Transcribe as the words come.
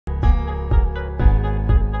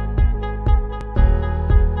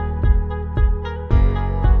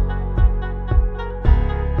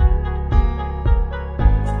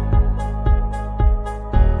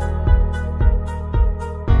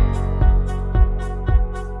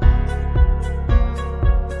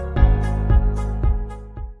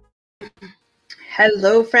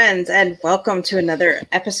Hello, friends, and welcome to another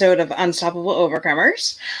episode of Unstoppable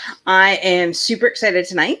Overcomers. I am super excited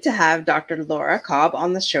tonight to have Dr. Laura Cobb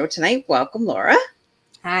on the show tonight. Welcome, Laura.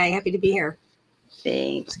 Hi, happy to be here.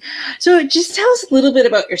 Thanks. So just tell us a little bit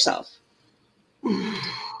about yourself.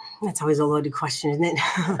 That's always a loaded question, isn't it?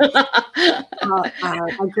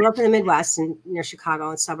 I grew up in the Midwest near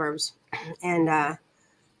Chicago in suburbs, and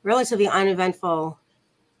relatively uneventful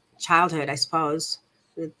childhood, I suppose.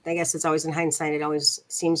 I guess it's always in hindsight, it always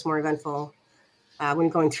seems more eventful when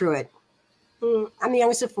going through it. I'm the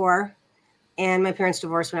youngest of four, and my parents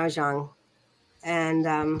divorced when I was young. And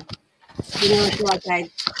didn't really feel like I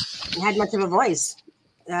had much of a voice.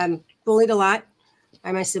 Bullied a lot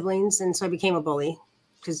by my siblings, and so I became a bully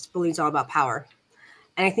because bullying's all about power.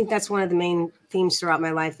 And I think that's one of the main themes throughout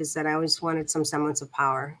my life is that I always wanted some semblance of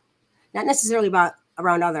power, not necessarily about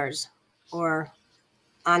around others or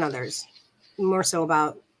on others, more so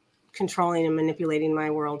about controlling and manipulating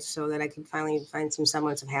my world so that I could finally find some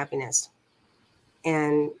semblance of happiness.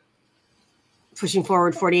 And pushing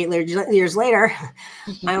forward 48 years later,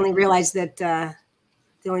 I only realized that the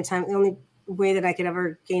only way that I could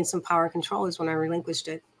ever gain some power and control is when I relinquished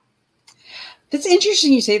it. That's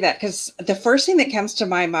interesting you say that, because the first thing that comes to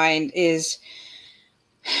my mind is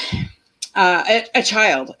a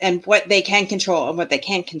child and what they can control and what they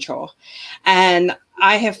can't control. And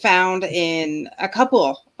I have found in a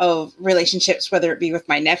couple of relationships, whether it be with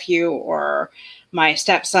my nephew or my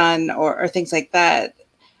stepson or things like that,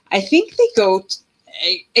 I think they go,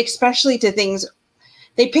 especially to things,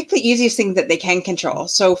 they pick the easiest thing that they can control.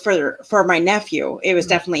 So for my nephew, it was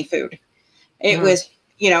definitely food. It was,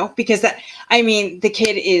 because the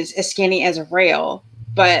kid is as skinny as a rail,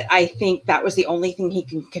 but I think that was the only thing he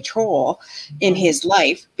can control in his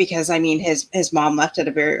life because, his mom left at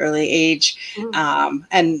a very early age.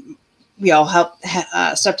 And we all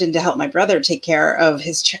stepped in to help my brother take care of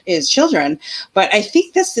his children. But I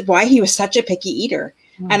think that's why he was such a picky eater.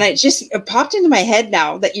 And it popped into my head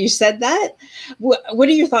now that you said that. What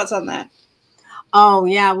are your thoughts on that? Oh,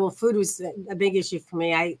 yeah. Well, food was a big issue for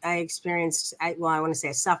me. I experienced, I want to say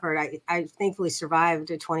I suffered. I thankfully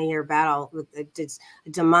survived a 20-year battle with a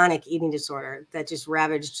demonic eating disorder that just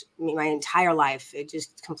ravaged me my entire life. It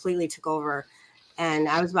just completely took over. And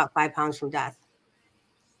I was about 5 pounds from death.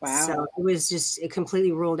 Wow. So it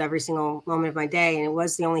completely ruled every single moment of my day. And it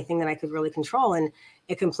was the only thing that I could really control. And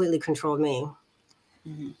it completely controlled me.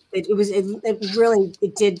 Mm-hmm.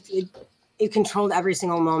 It controlled every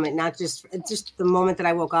single moment, not just the moment that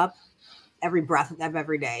I woke up, every breath of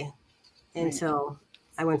every day until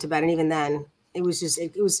I went to bed. And even then it was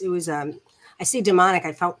I see demonic.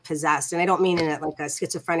 I felt possessed, and I don't mean in like a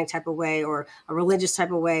schizophrenic type of way or a religious type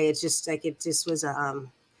of way. It's just like, it just was, it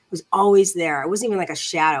was always there. It wasn't even like a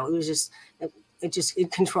shadow. It was just,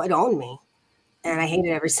 it owned me, and I hated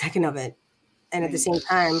every second of it. And at the same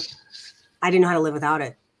time, I didn't know how to live without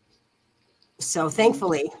it. So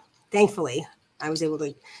thankfully, I was able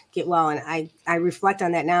to get well. And I reflect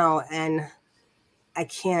on that now, and I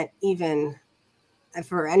can't even,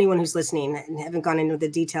 for anyone who's listening, and haven't gone into the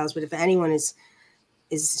details, but if anyone is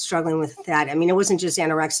struggling with that, it wasn't just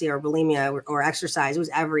anorexia or bulimia or exercise. It was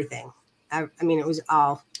everything. It was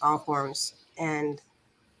all forms. And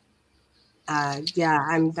I'm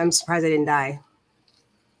surprised I didn't die.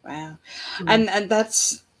 Wow. Mm-hmm. And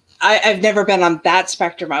that's, I've never been on that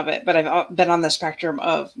spectrum of it, but I've been on the spectrum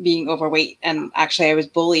of being overweight. And actually I was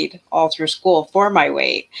bullied all through school for my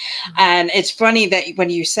weight. Mm-hmm. And it's funny that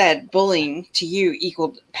when you said bullying to you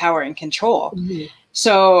equaled power and control. Mm-hmm.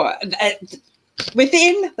 So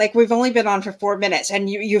within, we've only been on for 4 minutes, and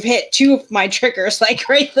you've hit two of my triggers,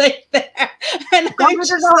 right there. And I'm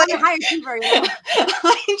just high achiever,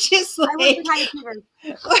 I'm just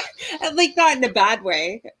not in a bad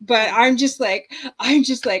way, but I'm just like,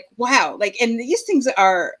 wow. And these things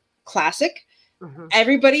are classic. Mm-hmm.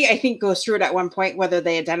 Everybody, I think, goes through it at one point, whether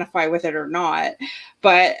they identify with it or not.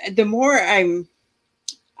 But the more I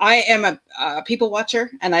am a people watcher,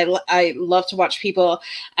 and I love to watch people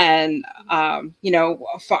and,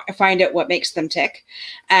 find out what makes them tick.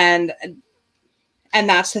 And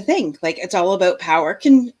that's the thing. It's all about power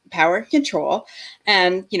and control.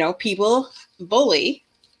 And, people bully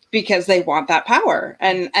because they want that power.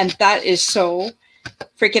 And that is so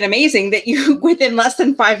freaking amazing that you, within less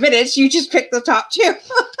than 5 minutes, you just picked the top two.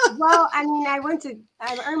 Well, I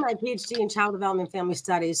earned my PhD in child development and family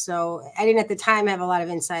studies. So I didn't at the time have a lot of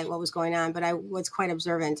insight what was going on, but I was quite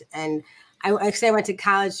observant. And I went to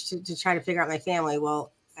college to try to figure out my family.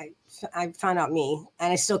 Well, I found out me,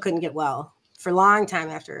 and I still couldn't get well for a long time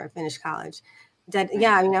after I finished college.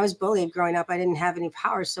 I was bullied growing up. I didn't have any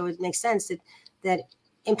power. So it makes sense that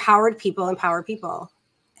empower people, and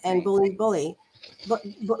Right.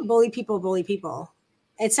 bully people.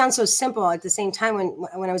 It sounds so simple at the same time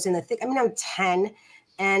when I was in the thick. I mean, I'm 10.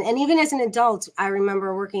 And even as an adult, I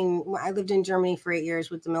remember I lived in Germany for 8 years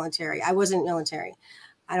with the military. I wasn't military.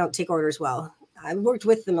 I don't take orders well. I worked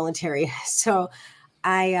with the military. So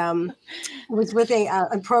I was with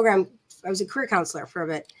a program. I was a career counselor for a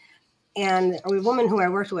bit. And a woman who I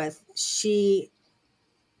worked with,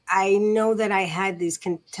 I know that I had these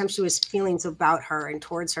contemptuous feelings about her and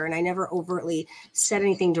towards her, and I never overtly said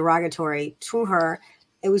anything derogatory to her.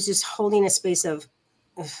 It was just holding a space of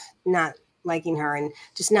not liking her and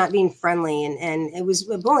just not being friendly. And it was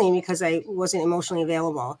bullying because I wasn't emotionally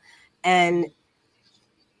available. And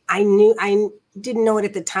I didn't know it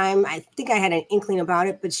at the time. I think I had an inkling about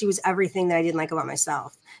it, but she was everything that I didn't like about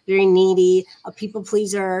myself. Very needy, a people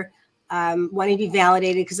pleaser, wanting to be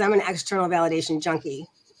validated because I'm an external validation junkie.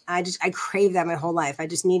 I craved that my whole life. I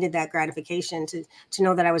just needed that gratification to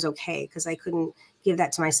know that I was okay because I couldn't give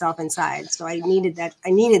that to myself inside. So I needed that.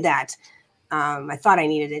 I thought I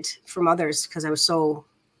needed it from others because I was so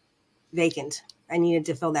vacant. I needed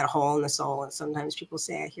to fill that hole in the soul. And sometimes people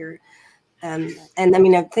say I hear, and I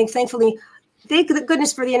mean, I think thankfully, thank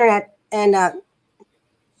goodness for the internet and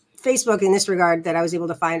Facebook in this regard that I was able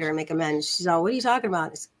to find her and make amends. She's all, what are you talking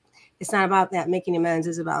about? It's not about that making amends.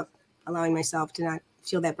 It's about allowing myself to not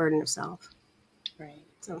feel that burden of self. Right.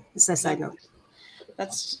 So it's a side note.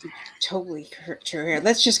 That's totally true here.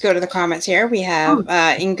 Let's just go to the comments here. We have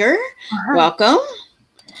Inger, welcome.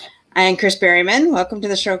 And Chris Berryman, welcome to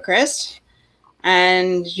the show, Chris.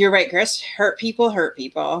 And you're right, Chris, hurt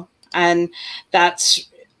people. And that's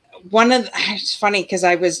it's funny because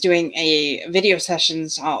I was doing a video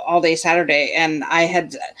sessions all day Saturday, and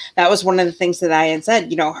that was one of the things that I had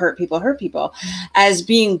said, hurt people as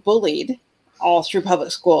being bullied all through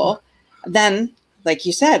public school. Then, like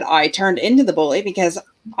you said, I turned into the bully because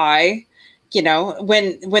when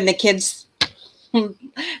the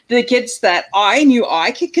kids that I knew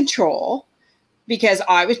I could control because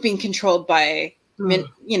I was being controlled by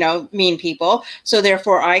mean people. So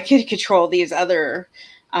therefore I could control these other,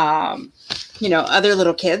 other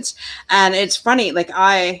little kids. And it's funny, like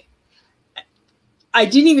I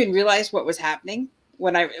didn't even realize what was happening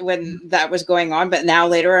when that was going on, but now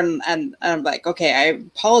later and I'm like, okay, I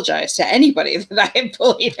apologize to anybody that I had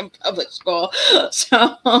bullied in public school.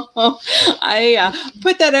 So I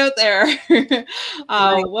put that out there.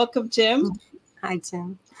 Right. Welcome, Tim. Hi,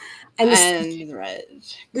 Tim. And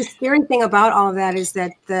the scary thing about all of that is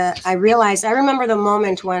that I remember the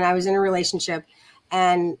moment when I was in a relationship,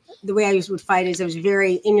 and the way I would fight is I was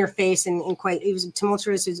very in your face and it was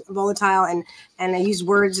tumultuous, it was volatile, and I used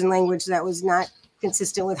words and language that was not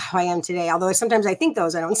consistent with how I am today. Although sometimes I think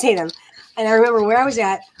those, I don't say them. And I remember where I was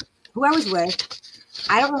at, who I was with.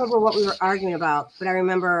 I don't remember what we were arguing about, but I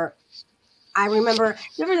remember,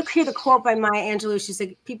 you ever hear the quote by Maya Angelou? She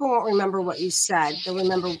said, people won't remember what you said. They'll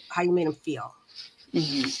remember how you made them feel.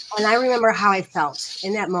 Mm-hmm. And I remember how I felt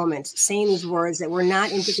in that moment, saying these words that were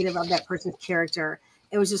not indicative of that person's character.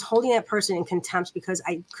 It was just holding that person in contempt because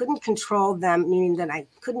I couldn't control them, meaning that I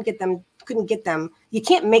couldn't get them. You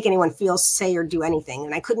can't make anyone feel, say, or do anything.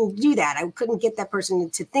 And I couldn't do that. I couldn't get that person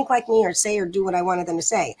to think like me or say or do what I wanted them to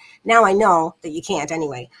say. Now I know that you can't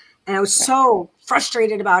anyway. And I was so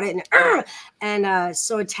frustrated about it. And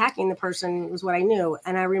so attacking the person was what I knew.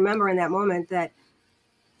 And I remember in that moment that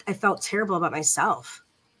I felt terrible about myself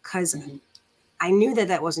because I knew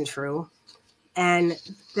that wasn't true. And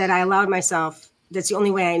that I allowed myself, that's the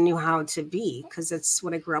only way I knew how to be, because that's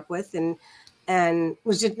what I grew up with. And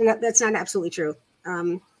was just, that's not absolutely true.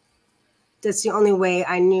 That's the only way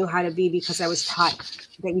I knew how to be, because I was taught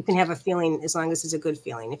that you can have a feeling as long as it's a good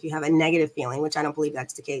feeling. If you have a negative feeling, which I don't believe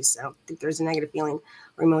that's the case, I don't think there's a negative feeling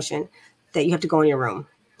or emotion, that you have to go in your room.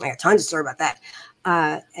 I got tons of story about that.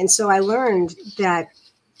 And so I learned that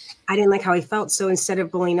I didn't like how I felt. So instead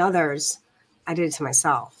of bullying others, I did it to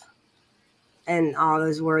myself. And all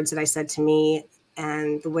those words that I said to me,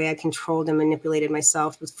 and the way I controlled and manipulated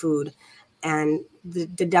myself with food, and the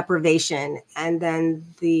deprivation, and then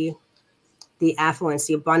the affluence,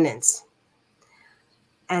 the abundance,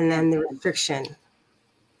 and then the restriction.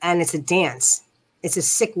 And it's a dance. It's a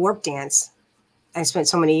sick warp dance. I spent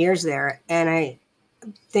so many years there, and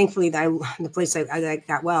thankfully the place I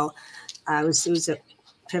got well, it was a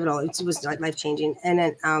pivotal. It was life changing. And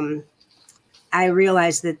then I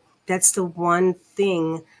realized that that's the one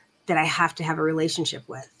thing that I have to have a relationship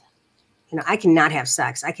with. I cannot have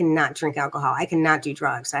sex. I cannot drink alcohol. I cannot do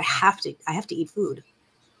drugs. I have to eat food.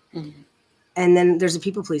 Mm-hmm. And then there's the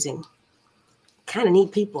people pleasing. kind of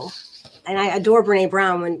need people. And I adore Brene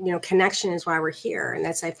Brown when, you know, connection is why we're here. And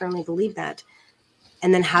I firmly believe that.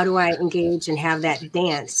 And then how do I engage and have that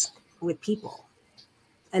dance with people?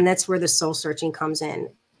 And that's where the soul searching comes in,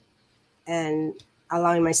 and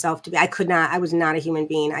allowing myself to be, I was not a human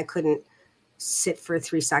being. I couldn't sit for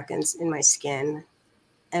 3 seconds in my skin.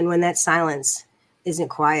 And when that silence isn't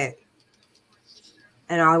quiet,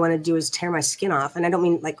 and all I want to do is tear my skin off. And I don't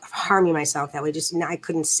mean like harming myself that way. Just I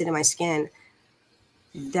couldn't sit in my skin.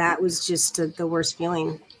 That was just the worst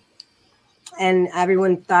feeling. And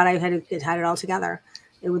everyone thought I had it all together.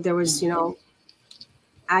 There was, you know,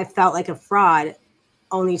 I felt like a fraud,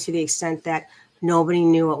 only to the extent that nobody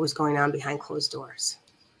knew what was going on behind closed doors.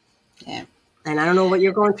 Yeah. And I don't know what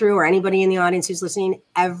you're going through, or anybody in the audience who's listening.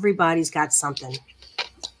 Everybody's got something.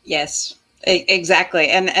 Yes, exactly.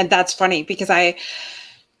 And that's funny because I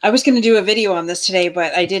was going to do a video on this today,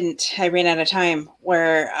 but I didn't. I ran out of time.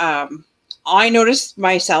 Where I noticed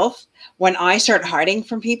myself when I start hiding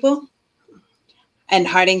from people and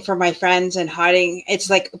hiding from my friends and hiding, it's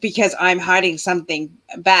like because I'm hiding something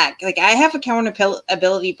back. Like I have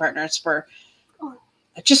accountability partners for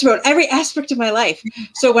just about every aspect of my life.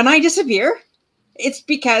 So when I disappear, it's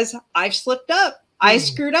because I've slipped up. I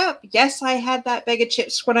screwed up. Yes, I had that bag of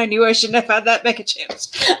chips when I knew I shouldn't have had that bag of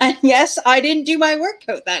chips. And yes, I didn't do my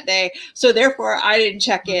workout that day. So therefore, I didn't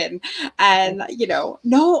check in. And, you know,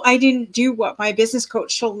 no, I didn't do what my business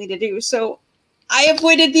coach told me to do. So I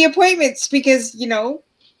avoided the appointments because, you know,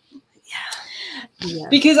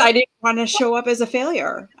 because I didn't want to show up as a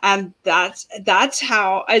failure. And that's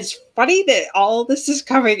how, it's funny that all this is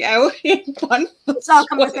coming out in one. It's all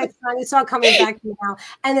coming back. It's all coming back to me now.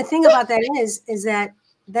 And the thing about that is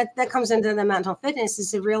that comes into the mental fitness,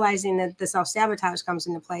 is realizing that the self-sabotage comes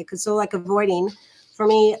into play. Because so like avoiding, for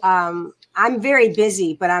me, I'm very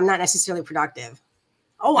busy, but I'm not necessarily productive.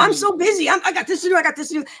 Oh, I'm so busy. I got this to do. I got this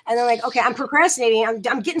to do. And then like, okay, I'm procrastinating.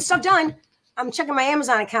 I'm getting stuff done. I'm checking my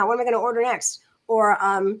Amazon account. What am I going to order next? Or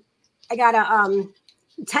I got to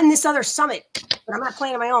attend this other summit, but I'm not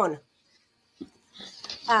playing on my own.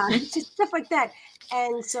 Just stuff like that.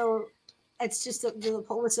 And so it's just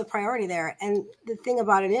what's the priority there? And the thing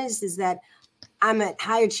about it is that I'm a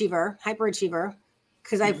hyperachiever,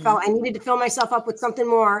 because I felt I needed to fill myself up with something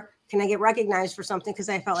more. Can I get recognized for something? Because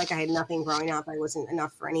I felt like I had nothing growing up. I wasn't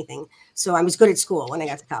enough for anything. So I was good at school when I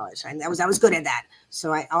got to college. I was good at that.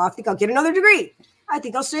 So I think I'll get another degree. I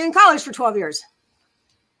think I'll stay in college for 12 years.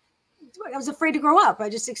 I was afraid to grow up. I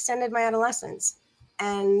just extended my adolescence.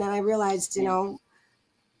 And then I realized, you know,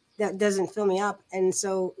 that doesn't fill me up. And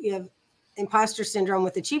so you have imposter syndrome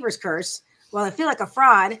with achiever's curse. Well, I feel like a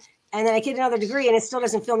fraud. And then I get another degree and it still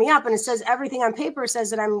doesn't fill me up. And it says everything on paper says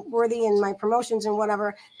that I'm worthy in my promotions and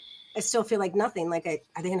whatever. I still feel like nothing. Like,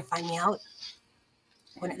 are they going to find me out?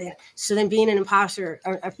 So then being an imposter,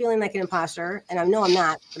 or feeling like an imposter, and I know I'm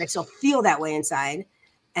not, but I still feel that way inside.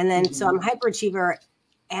 And then, so I'm hyperachiever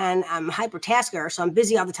and I'm hypertasker. So I'm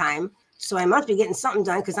busy all the time. So I must be getting something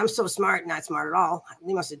done because I'm so smart, not smart at all.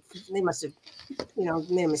 They must have, you know,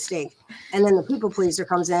 made a mistake. And then the people pleaser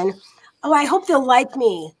comes in. Oh, I hope they'll like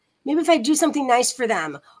me. Maybe if I do something nice for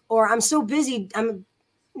them, or I'm so busy, I'm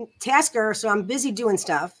a tasker. So I'm busy doing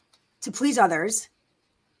stuff to please others.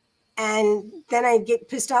 And then I get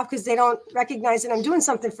pissed off because they don't recognize that I'm doing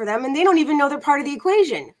something for them and they don't even know they're part of the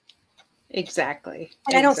equation. Exactly.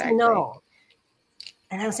 And I don't say no.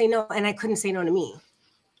 And I don't say no. And I couldn't say no to me.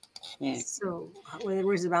 Yeah. So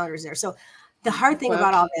where's the boundaries there? So the hard thing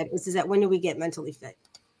about all that is that when do we get mentally fit?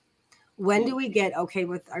 When do we get okay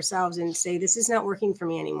with ourselves and say, this is not working for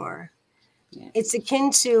me anymore? Yeah. It's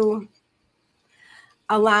akin to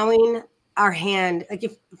allowing our hand, like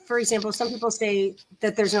if, for example, some people say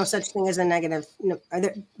that there's no such thing as a negative,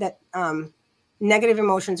 that negative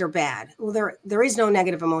emotions are bad. Well, there is no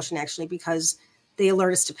negative emotion actually, because they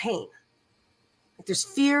alert us to pain. Like there's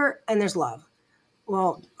fear and there's love.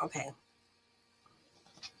 Well, okay.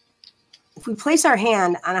 If we place our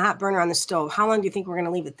hand on a hot burner on the stove, how long do you think we're going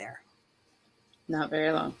to leave it there? Not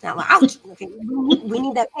very long. Not long. Ouch. Okay. We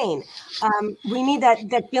need that pain. We need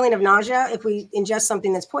that feeling of nausea if we ingest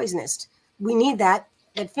something that's poisonous. We need that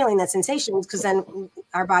feeling, that sensation, because then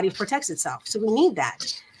our body protects itself. So we need that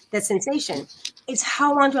sensation. It's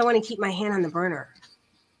how long do I want to keep my hand on the burner?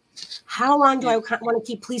 How long do I want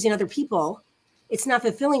to keep pleasing other people? It's not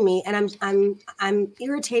fulfilling me, and I'm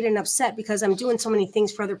irritated and upset because I'm doing so many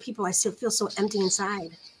things for other people. I still feel so empty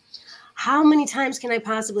inside. How many times can I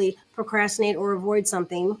possibly procrastinate or avoid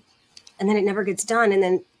something, and then it never gets done, and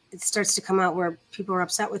then it starts to come out where people are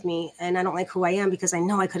upset with me, and I don't like who I am because I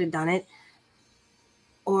know I could have done it.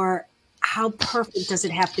 Or how perfect does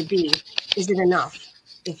it have to be? Is it enough?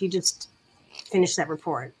 If you just finish that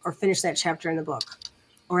report or finish that chapter in the book,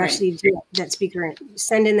 or Right. actually do that speaker,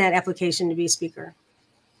 send in that application to be a speaker.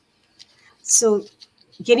 So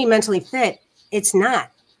getting mentally fit, it's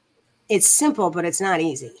simple, but it's not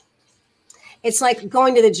easy. It's like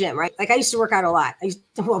going to the gym, right? Like I used to work out a lot. I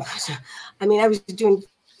was doing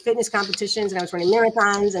fitness competitions and I was running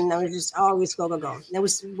marathons and I was just always go. That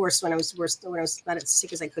was worse when I was about as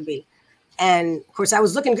sick as I could be. And of course I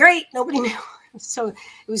was looking great. Nobody knew. So it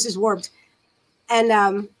was just warped.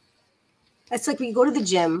 And it's like when you go to the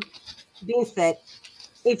gym, being fit,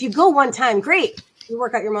 if you go one time, great, you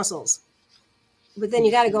work out your muscles. But then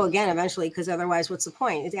you got to go again eventually, because otherwise what's the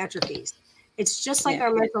point? It atrophies. It's just like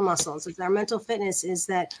our mental muscles. It's our mental fitness is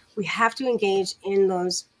that we have to engage in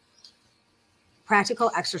those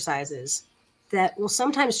practical exercises that will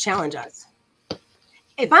sometimes challenge us.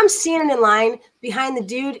 If I'm standing in line behind the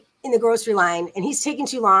dude in the grocery line and he's taking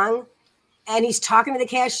too long and he's talking to the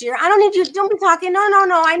cashier, I don't need you. Don't be talking. No.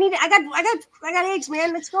 I got eggs,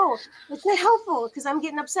 man. Let's go. It's not helpful because I'm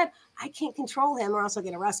getting upset. I can't control him or else I'll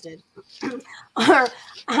get arrested or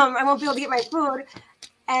I won't be able to get my food.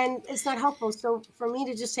 And it's not helpful. So for me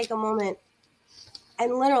to just take a moment,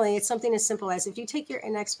 and literally it's something as simple as if you take your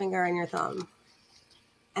index finger and your thumb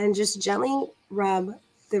and just gently rub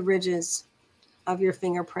the ridges of your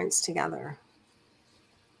fingerprints together.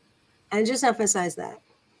 And just emphasize that.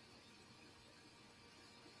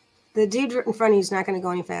 The dude in front of you is not going to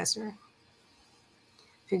go any faster.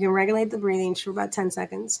 If you can regulate the breathing for about 10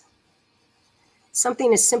 seconds.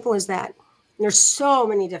 Something as simple as that. And there's so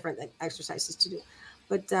many different exercises to do.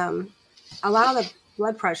 But allow the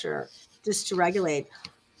blood pressure just to regulate.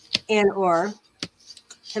 And or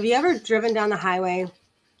have you ever driven down the highway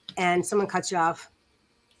and someone cuts you off?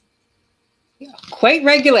 Quite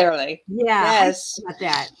regularly. Yeah. Yes. About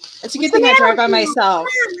that. It's a good thing I drive by myself.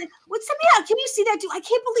 What's the matter? Can you see that dude? I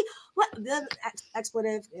can't believe what the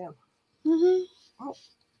expletive, oh,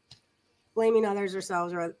 blaming others,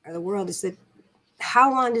 ourselves, or the world. Is that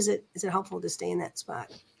how long is it helpful to stay in that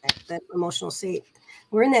spot, that emotional state?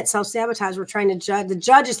 We're in that self-sabotage. We're trying to judge. The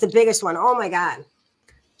judge is the biggest one. Oh my God.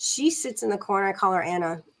 She sits in the corner. I call her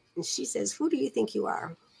Anna. And she says, who do you think you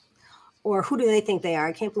are? Or who do they think they are?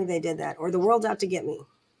 I can't believe they did that. Or the world's out to get me.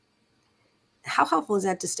 How helpful is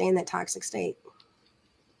that to stay in that toxic state?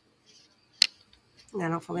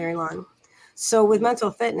 Not helpful very long. So with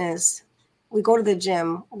mental fitness, we go to the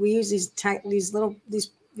gym. We use these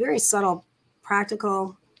very subtle,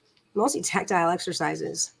 practical, mostly tactile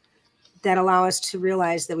exercises that allow us to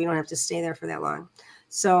realize that we don't have to stay there for that long.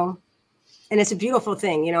 So, and it's a beautiful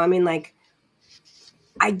thing, you know, I mean, like,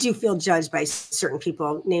 I do feel judged by certain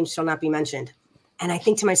people, names shall not be mentioned. And I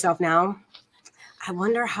think to myself now, I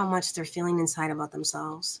wonder how much they're feeling inside about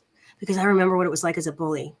themselves, because I remember what it was like as a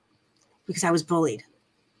bully, because I was bullied.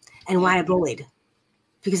 And why I bullied?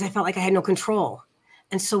 Because I felt like I had no control.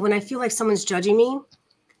 And so when I feel like someone's judging me,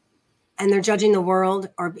 and they're judging the world,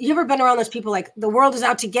 or you ever been around those people like the world is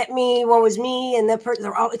out to get me, woe is me, and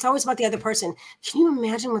it's always about the other person. Can you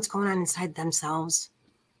imagine what's going on inside themselves?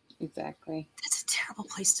 Exactly. That's a terrible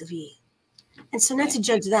place to be. And so not to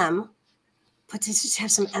judge them, but to just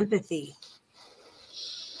have some empathy.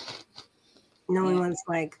 Knowing what it's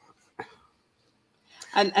like.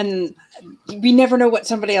 And we never know what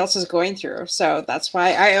somebody else is going through. So that's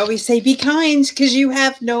why I always say be kind, because you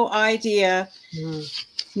have no idea.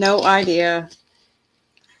 No idea.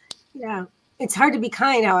 Yeah. It's hard to be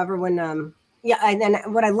kind, however, when and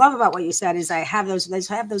what I love about what you said is I have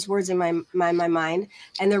those words in my mind,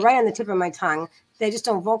 and they're right on the tip of my tongue. They just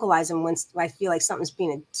don't vocalize them when I feel like something's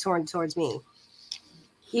being torn towards me.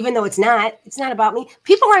 Even though it's not about me.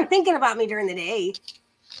 People aren't thinking about me during the day.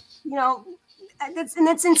 You know,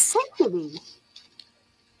 that's insane to me.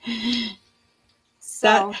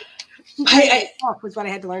 So that was what I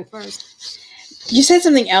had to learn first. You said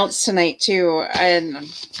something else tonight too, and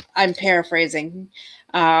I'm paraphrasing.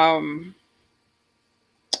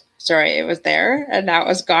 Sorry, it was there, and now it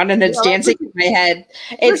was gone, and it's dancing in my head.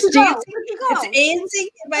 It's dancing. It's dancing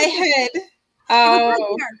in my head.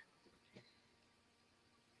 Oh,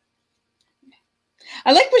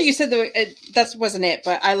 I like what you said. That wasn't it,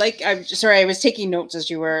 but I'm sorry. I was taking notes as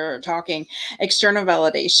you were talking. External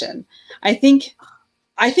validation. I think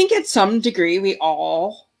at some degree we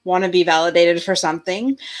all want to be validated for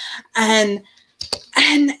something, and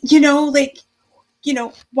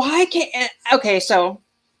why can't? Okay, so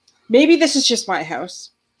maybe this is just my house.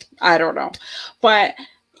 I don't know, but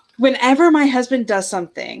whenever my husband does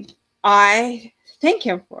something, I thank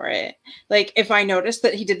him for it. Like if I notice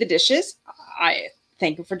that he did the dishes, I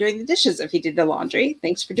thank him for doing the dishes. If he did the laundry,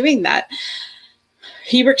 thanks for doing that.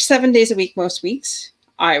 He works 7 days a week most weeks.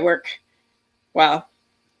 I work well,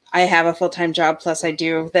 I have a full-time job, plus I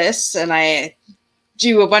do this, and I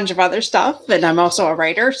do a bunch of other stuff, and I'm also a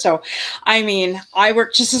writer. So, I mean, I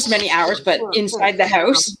work just as many hours, but inside the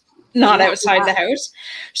house, not outside the house.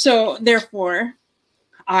 So, therefore,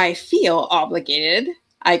 I feel obligated,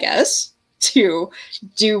 I guess, to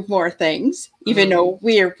do more things, even though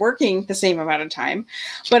we are working the same amount of time.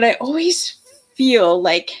 But I always feel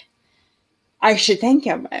like I should thank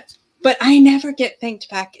him, but I never get thanked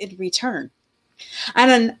back in return.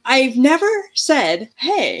 And I've never said,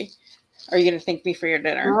 hey, are you going to thank me for your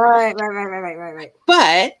dinner? Right.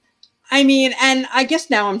 But I mean, and I guess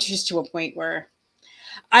now I'm just to a point where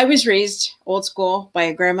I was raised old school by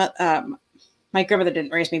a grandma. My grandmother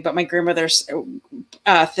didn't raise me, but my grandmother's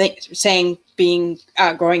saying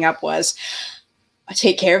growing up was,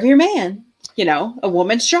 take care of your man. You know, a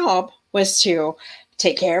woman's job was to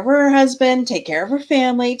take care of her husband, take care of her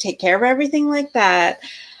family, take care of everything like that.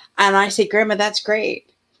 And I say, Grandma, that's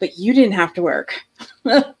great, but you didn't have to work.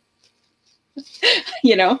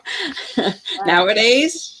 You know,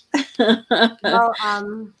 nowadays, well,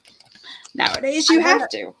 nowadays you have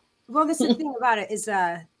to. Well, this is the thing about it is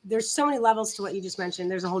there's so many levels to what you just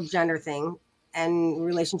mentioned. There's a whole gender thing and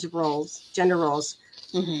relationship roles, gender roles.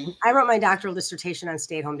 I wrote my doctoral dissertation on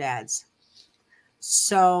stay-at-home dads.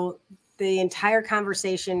 So the entire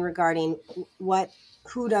conversation regarding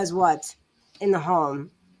who does what in the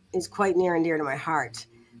home is quite near and dear to my heart.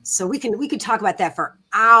 So we could talk about that for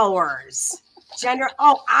hours.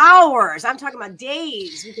 Hours. I'm talking about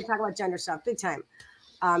days. We could talk about gender stuff big time.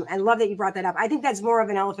 I love that you brought that up. I think that's more of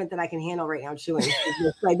an elephant that I can handle right now chewing.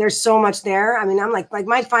 Like there's so much there. I mean, I'm like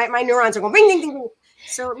my neurons are going bing, ding, ding, ding.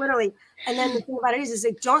 So literally, and then the thing about it is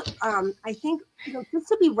like don't. I think just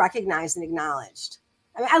to be recognized and acknowledged.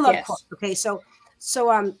 I mean, I love quotes. Okay, so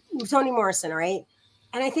Toni Morrison, all right.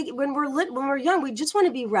 And I think when we're young, we just want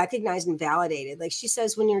to be recognized and validated. Like she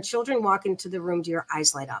says, when your children walk into the room, do your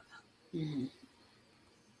eyes light up?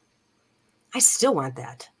 I still want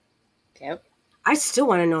that. Yep. I still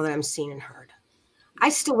want to know that I'm seen and heard.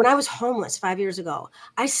 When I was homeless 5 years ago,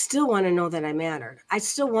 I still want to know that I mattered. I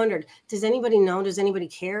still wondered, does anybody know? Does anybody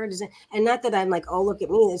care? And not that I'm like, oh, look at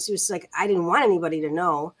me. It's just like, I didn't want anybody to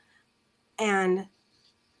know. And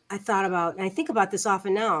I thought about, and I think about this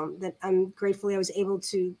often now, that I'm gratefully I was able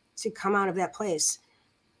to come out of that place.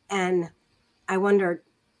 And I wondered,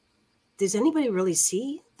 does anybody really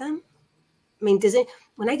see them? I mean,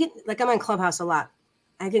 when I get, like I'm on Clubhouse a lot,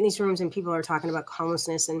 I get in these rooms and people are talking about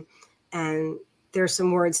homelessness and there's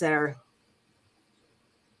some words that are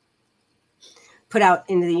put out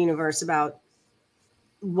into the universe about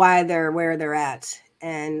why they're where they're at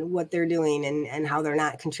and what they're doing and how they're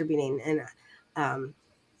not contributing and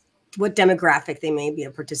what demographic they may be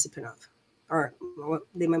a participant of or what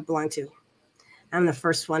they might belong to. I'm the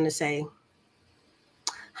first one to say,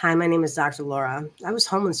 hi, my name is Dr. Laura. I was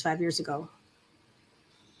homeless 5 years ago.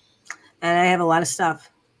 And I have a lot of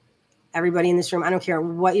stuff. Everybody in this room, I don't care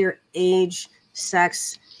what your age,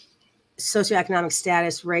 sex, socioeconomic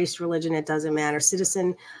status, race, religion, it doesn't matter.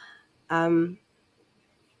 Citizen,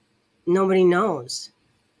 nobody knows.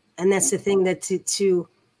 And that's the thing, that to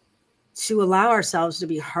allow ourselves to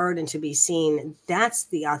be heard and to be seen, that's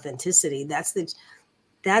the authenticity. That's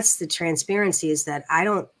the transparency, is that I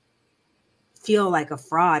don't feel like a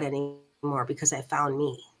fraud anymore because I found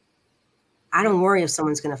me. I don't worry if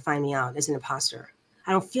someone's going to find me out as an imposter.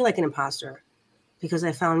 I don't feel like an imposter because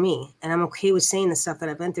I found me, and I'm okay with saying the stuff that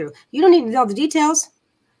I've been through. You don't need to know the details.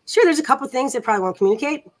 Sure, there's a couple of things that probably won't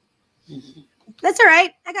communicate. That's all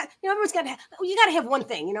right. Everyone's got you got to have one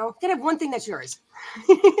thing, you got to have one thing that's yours.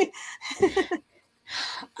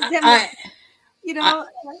 Yeah.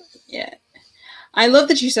 I love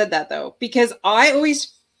that you said that though, because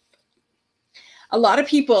a lot of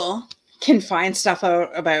people can find stuff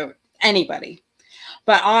out about anybody,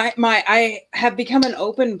 but I have become an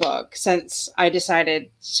open book since I decided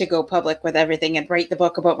to go public with everything and write the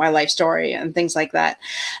book about my life story and things like that.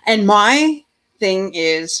 And my thing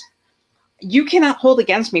is, you cannot hold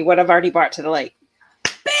against me what I've already brought to the light.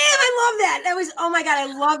 Bam! I love that. That was, oh my God, I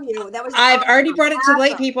love you. That was. I've already brought it to the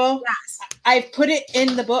light, people. Yes. I've put it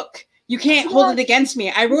in the book. You can't hold it against me.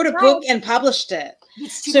 I wrote a book and published it.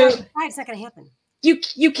 It's too bad. It's not going to happen.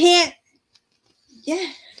 You can't. Yeah.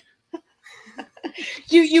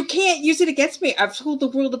 you can't use it against me. I've told the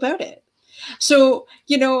world about it. So,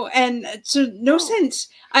 and so no sense.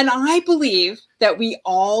 And I believe that we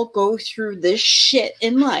all go through this shit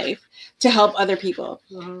in life to help other people.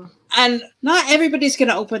 And not everybody's going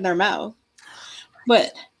to open their mouth,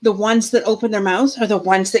 but the ones that open their mouths are the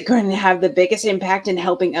ones that are going to have the biggest impact in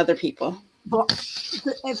helping other people. But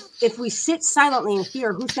if we sit silently in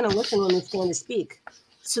fear, who's going to listen when we stand to speak?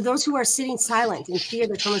 So those who are sitting silent in fear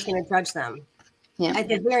that someone's going to judge them, at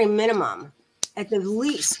the very minimum, at the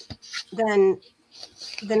least, then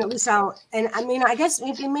at least I'll. And I mean, I guess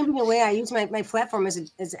maybe the way I use my platform as an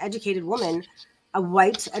educated woman, a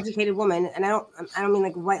white educated woman, and I don't mean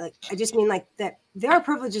like white, like I just mean like that there are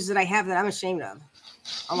privileges that I have that I'm ashamed of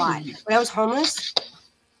a lot. When I was homeless,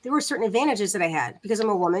 there were certain advantages that I had because I'm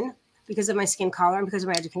a woman, because of my skin color, and because of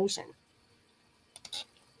my education.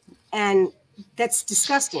 And that's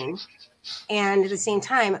disgusting. And at the same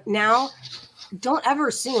time, now don't ever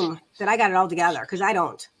assume that I got it all together, because I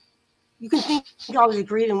don't. You can think all was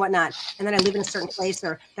agreed and whatnot, and that I live in a certain place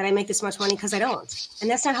or that I make this much money, because I don't. And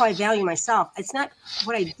that's not how I value myself. It's not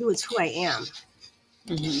what I do, it's who I am.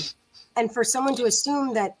 Mm-hmm. And for someone to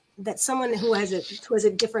assume that someone who has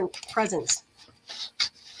a different presence,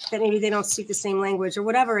 that maybe they don't speak the same language or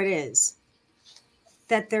whatever it is,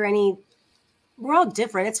 that we're all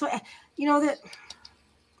different. It's what, that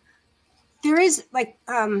there is like,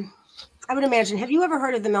 I would imagine, have you ever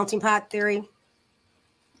heard of the melting pot theory?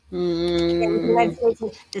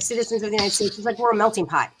 The citizens of the United States, it's like we're a melting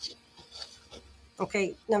pot.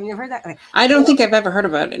 Okay, no, you ever heard that? Okay. I don't think I've ever heard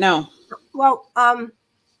about it. No. Well,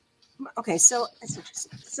 okay, so that's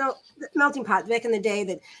interesting. So the melting pot, back in the day,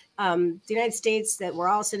 that the United States, that we're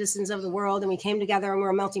all citizens of the world, and we came together and we're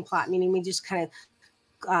a melting pot, meaning we just kind of,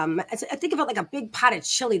 I think about like a big pot of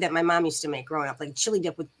chili that my mom used to make growing up, like chili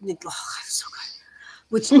dip with, so good.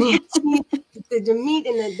 Which the meat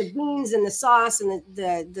and the beans and the sauce and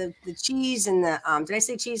the cheese and the did I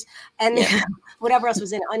say cheese, and whatever else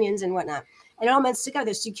was in, onions and whatnot, and it all melts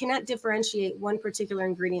together. So you cannot differentiate one particular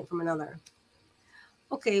ingredient from another.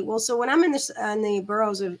 Okay, well, so when I'm in the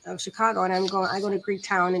boroughs of Chicago, and I go to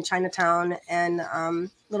Greektown and Chinatown and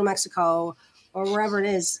Little Mexico or wherever it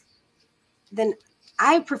is, then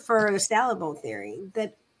I prefer the salad bowl theory,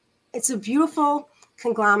 that it's a beautiful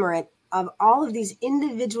conglomerate of all of these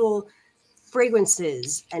individual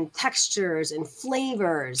fragrances and textures and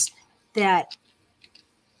flavors that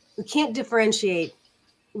we can't differentiate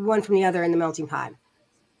one from the other in the melting pot.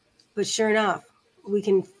 But sure enough, we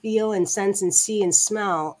can feel and sense and see and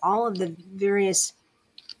smell all of the various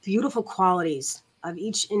beautiful qualities of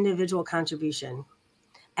each individual contribution.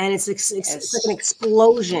 And it's like an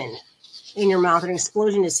explosion in your mouth, an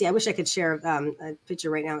explosion to see. I wish I could share a picture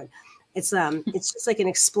right now. It's just like an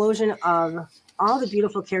explosion of all the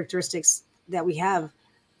beautiful characteristics that we have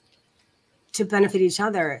to benefit each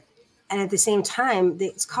other. And at the same time,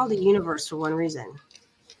 it's called a universe for one reason.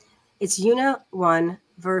 It's one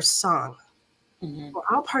verse song. Mm-hmm. We're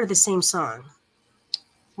all part of the same song.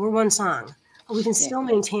 We're one song, but we can still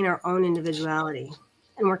maintain our own individuality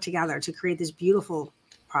and work together to create this beautiful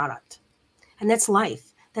product. And that's life.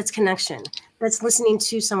 That's connection. That's listening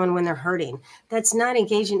to someone when they're hurting. That's not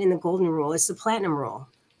engaging in the golden rule. It's the platinum rule.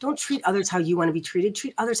 Don't treat others how you want to be treated.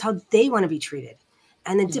 Treat others how they want to be treated.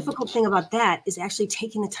 And the difficult thing about that is actually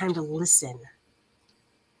taking the time to listen.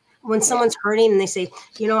 When someone's hurting and they say,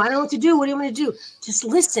 I don't know what to do. What do you want me to do? Just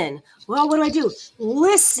listen. Well, what do I do?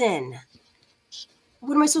 Listen.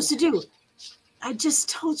 What am I supposed to do? I just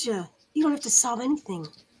told you, you don't have to solve anything.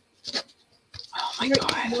 Oh my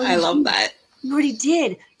God. I love that. You already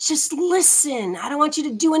did. Just listen. I don't want you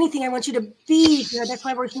to do anything. I want you to be here. That's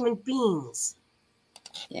why we're human beings.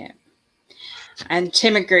 Yeah. And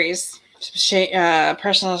Tim agrees.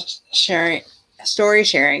 Personal story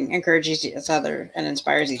sharing encourages each other and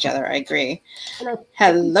inspires each other. I agree.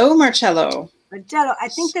 Hello, Marcello. Marcello, I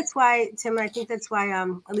think that's why, Tim, at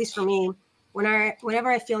least for me,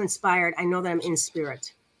 whenever I feel inspired, I know that I'm in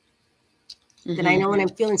spirit. Mm-hmm. That I know when I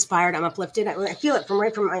feel inspired, I'm uplifted. I feel it from my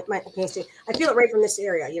I feel it right from this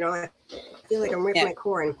area. I feel like I'm right from my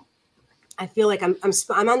core, and I feel like I'm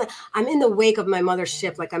in the wake of my mother's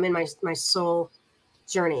ship. Like I'm in my soul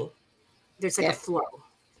journey. There's like a flow.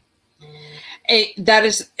 That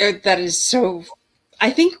is so.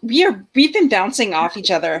 I think we've been bouncing off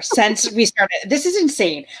each other since we started. This is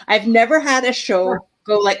insane. I've never had a show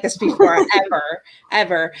go like this before,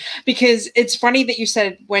 ever. Because it's funny that you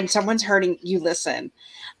said when someone's hurting, you listen.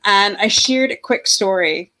 And I shared a quick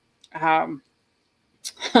story on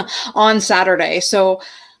Saturday. So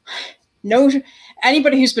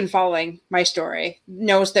anybody who's been following my story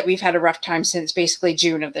knows that we've had a rough time since basically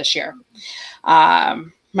June of this year.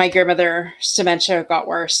 My grandmother's dementia got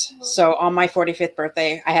worse. So on my 45th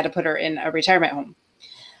birthday, I had to put her in a retirement home.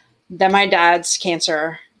 Then my dad's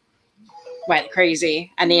cancer went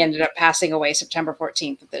crazy, and he ended up passing away September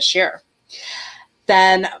 14th of this year.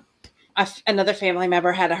 Then another family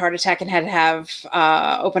member had a heart attack and had to have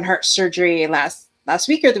open heart surgery last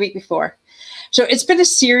week or the week before. So it's been a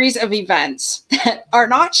series of events that are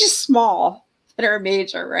not just small, that are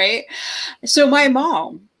major, right? So my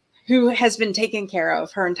mom, who has been taken care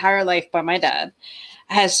of her entire life by my dad,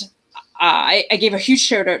 has I gave a huge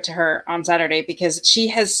shout out to her on Saturday because she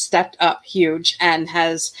has stepped up huge and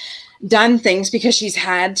has done things because she's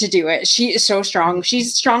had to do it. She is so strong.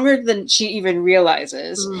 She's stronger than she even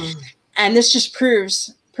realizes. And this just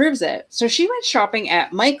proves it. So she went shopping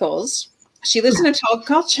at Michael's. She lives in a town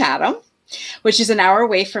called Chatham, which is an hour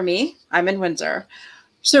away from me. I'm in Windsor.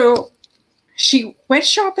 So she went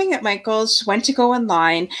shopping at Michael's, went to go in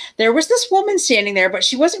line. There was this woman standing there, but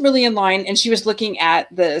she wasn't really in line, and she was looking at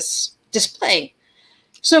this display.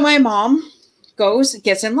 So my mom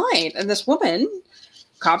gets in line, and this woman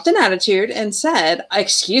copped an attitude and said,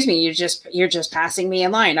 "Excuse me, you're just passing me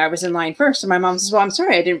in line. I was in line first." And my mom says, "Well, I'm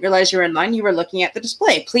sorry, I didn't realize you were in line. You were looking at the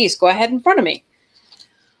display. Please go ahead in front of me."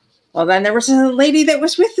 Well, then there was a lady that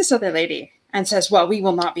was with this other lady and says, "Well, we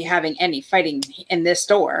will not be having any fighting in this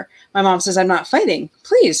store." My mom says, "I'm not fighting.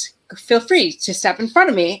 Please feel free to step in front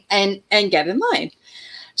of me and get in line."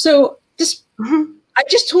 So I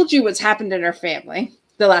just told you what's happened in our family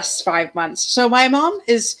the last 5 months. So my mom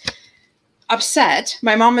is upset.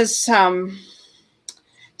 My mom is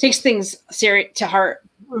takes things serious to heart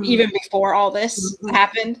even before all this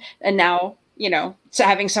happened. And now, so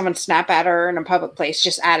having someone snap at her in a public place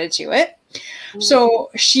just added to it.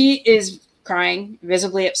 So she is crying,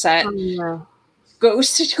 visibly upset,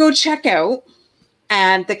 goes to go check out.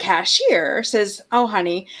 And the cashier says, "Oh,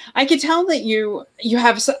 honey, I could tell that you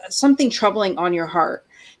have something troubling on your heart.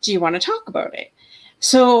 Do you want to talk about it?"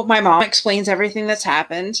 So my mom explains everything that's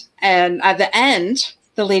happened. And at the end,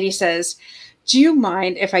 the lady says, "Do you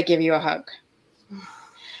mind if I give you a hug?"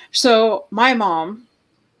 So my mom,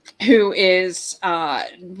 who is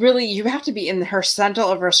really, you have to be in her center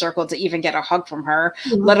of her circle to even get a hug from her,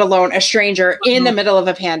 let alone a stranger in the middle of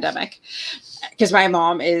a pandemic. Because my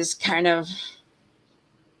mom is kind of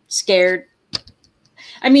scared.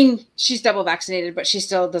 I mean, she's double vaccinated, but she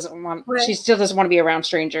still doesn't want to be around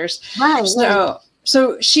strangers. Right.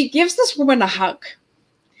 So she gives this woman a hug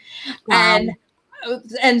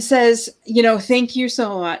and says, "Thank you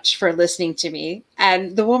so much for listening to me."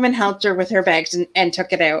 And the woman helped her with her bags and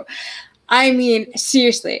took it out. I mean,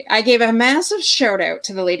 seriously, I gave a massive shout out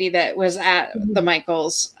to the lady that was at the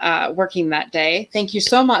Michaels working that day. Thank you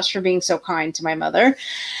so much for being so kind to my mother.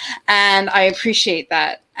 And I appreciate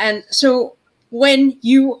that. And so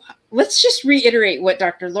let's just reiterate what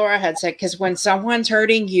Dr. Laura had said, because when someone's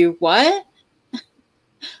hurting you, what?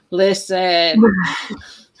 Listen.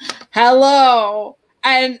 Hello.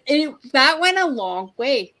 And that went a long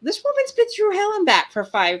way. This woman's been through hell and back for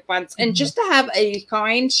 5 months. And just to have a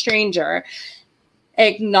kind stranger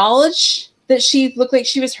acknowledge that she looked like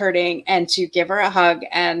she was hurting and to give her a hug.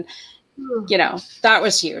 And, that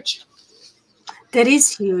was huge. That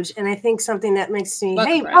is huge. And I think something that makes me,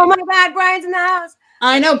 oh my God, Brian's in the house.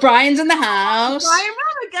 I know, Brian's in the house. Brian,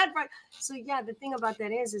 oh my God, Brian. So yeah, the thing about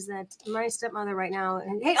that is that my stepmother right now,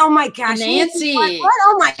 and hey, oh my gosh, Nancy. What?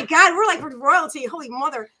 Oh my God, we're like royalty. Holy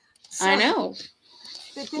mother. So, I know.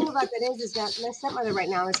 The thing about that is that my stepmother right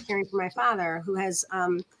now is caring for my father, who has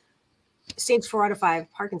stage 4 out of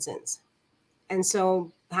 5 Parkinson's. And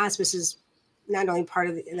so hospice is not only part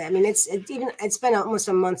of it. I mean, it's been almost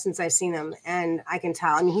a month since I've seen him, and I can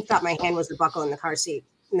tell. I mean, he thought my hand was the buckle in the car seat,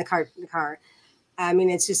 in the car. I mean,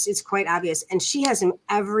 it's quite obvious. And she has him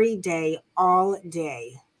every day, all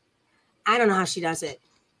day. I don't know how she does it,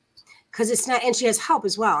 because it's not, and she has help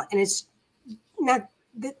as well. And it's not,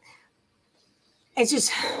 it's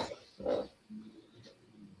just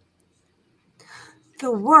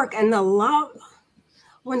the work and the love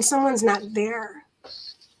when someone's not there.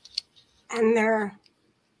 And they're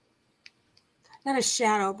not a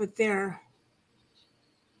shadow, but they're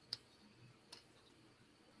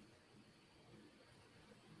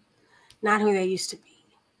not who they used to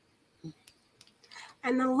be.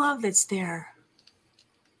 And the love that's there.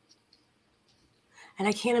 And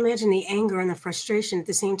I can't imagine the anger and the frustration at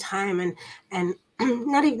the same time. And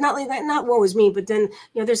not like that, not woe is me, but then,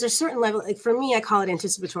 there's a certain level, like for me, I call it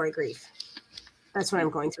anticipatory grief. That's what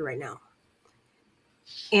I'm going through right now.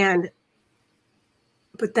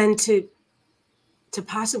 But then to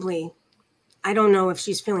possibly, I don't know if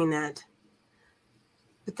she's feeling that,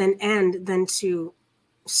 but then to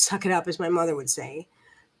suck it up, as my mother would say,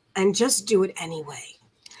 and just do it anyway.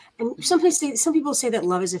 And some people say that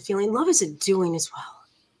love is a feeling. Love is a doing as well.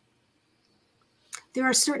 There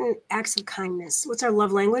are certain acts of kindness. What's our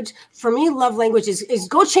love language? For me, love language is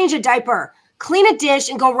go change a diaper, clean a dish,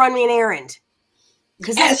 and go run me an errand.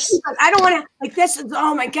 Because Yes. like, I don't want to like this.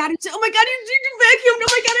 Oh my god! Oh my god! You vacuumed. Oh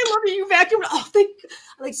my god! I love you. You vacuumed. Oh,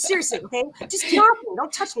 like seriously. Okay, just get off me.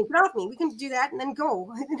 Don't touch me. Get off me. We can do that and then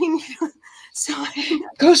go. I mean, so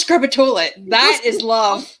Go scrub a toilet. That is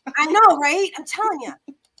love. I know, right? I'm telling you.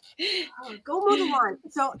 Oh, go mow the lawn.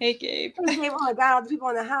 So Hey, Gabe. oh my god! All the people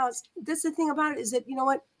in the house. That's the thing about it is that you know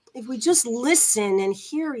what? If we just listen and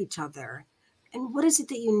hear each other, and what is it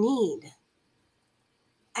that you need?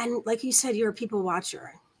 And like you said, you're a people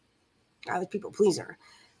watcher. I was a people pleaser.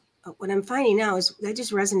 But what I'm finding now is that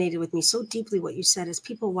just resonated with me so deeply. What you said as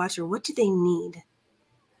people watcher, what do they need?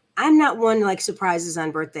 I'm not one like surprises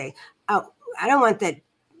on birthday. I don't want that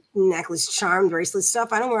necklace, charm, bracelet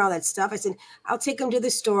stuff. I don't wear all that stuff. I said, I'll take them to the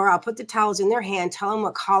store. I'll put the towels in their hand, tell them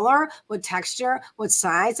what color, what texture, what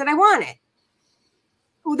size, that I want it.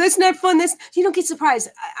 Oh, that's not fun. You don't get surprised.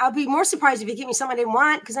 I'll be more surprised if you give me something I didn't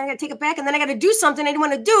want because I got to take it back and then I got to do something I didn't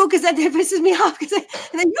want to do because that pisses me off. And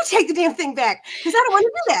then you take the damn thing back because I don't want to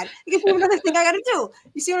do that. It gives me another thing I got to do.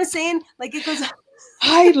 You see what I'm saying? Like it goes.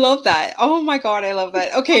 I love that. Oh my God, I love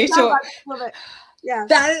that. Okay, so love it. Yeah,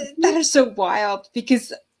 that is so wild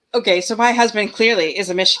because so my husband clearly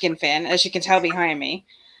is a Michigan fan, as you can tell behind me.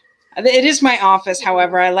 It is my office,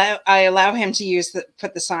 however, I allow him to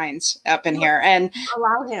put the signs up in here, and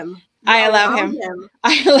allow him. I allow him.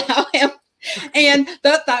 And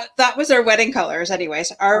that was our wedding colors,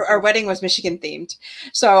 anyways. Our wedding was Michigan themed,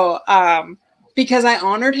 so because I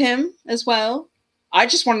honored him as well. I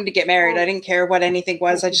just wanted to get married. I didn't care what anything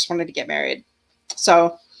was. I just wanted to get married.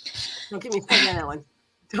 So don't get me started on that one.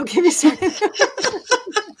 Don't get me started.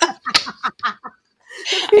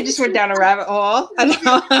 I just went down a rabbit hole. I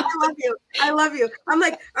love you. I'm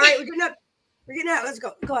like, all right, we're getting up. Let's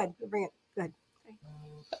go. Go ahead. Bring it. Go ahead.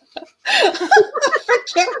 I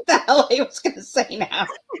forget what the hell I was going to say now.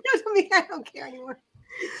 I don't care anymore.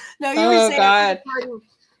 No, you were saying. God.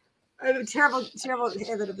 I'm a terrible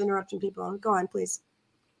habit of interrupting people. Go on, please.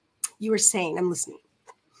 You were saying, I'm listening.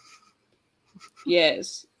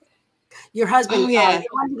 Yes. Your husband, he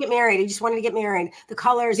wanted to get married. He just wanted to get married. The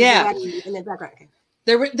colors, and the background. Okay.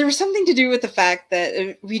 There was something to do with the fact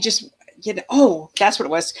that we just, that's what it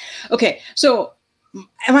was. Okay, so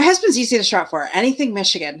my husband's easy to shop for, anything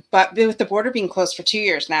Michigan, but with the border being closed for 2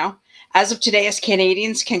 years now, as of today, as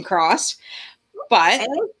Canadians can cross, but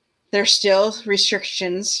there's still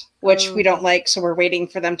restrictions, which we don't like, so we're waiting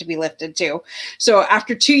for them to be lifted too. So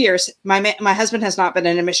after 2 years, my husband has not been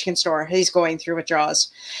in a Michigan store. He's going through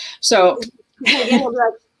withdrawals. So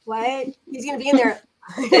what? He's going to be in there.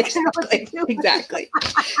 Exactly.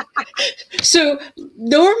 So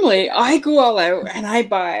normally I go all out and I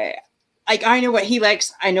buy, like, I know what he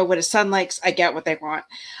likes. I know what his son likes. I get what they want.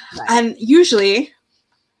 Right. And usually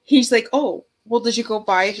he's like, oh, well, did you go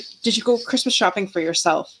Christmas shopping for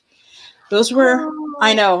yourself? Those were,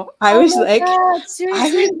 I know. I was like, God,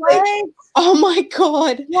 seriously, what? Oh my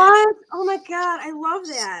God. What? Oh my God. I love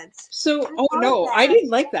that. So, I didn't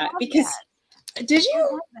like that because, did you? I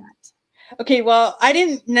love that. Okay, well, I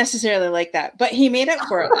didn't necessarily like that, but he made up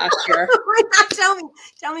for it last year. Tell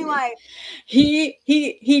me why. He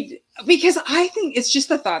because I think it's just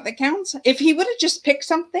the thought that counts. If he would have just picked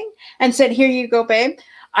something and said, "Here you go, babe.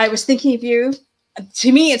 I was thinking of you."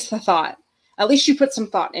 To me, it's the thought. At least you put some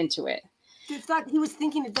thought into it. The thought that he was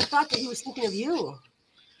thinking of you.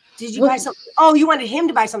 Did you buy something? Oh, you wanted him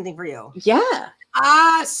to buy something for you. Yeah.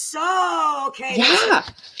 So okay. Yeah.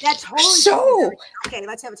 That's totally so. Okay,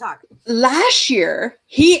 let's have a talk. Last year,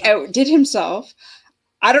 he outdid himself.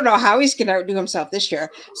 I don't know how he's going to outdo himself this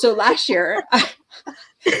year. So last year,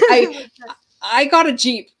 I got a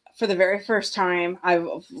Jeep for the very first time. I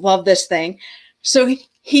love this thing. So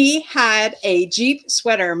he had a Jeep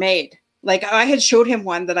sweater made. Like, I had showed him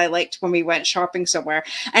one that I liked when we went shopping somewhere,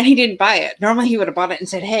 and he didn't buy it. Normally, he would have bought it and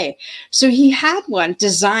said, hey. So he had one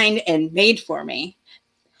designed and made for me.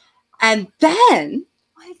 And then...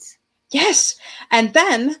 What? Yes. And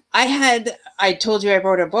then I told you I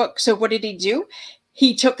wrote a book. So what did he do?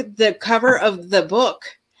 He took the cover of the book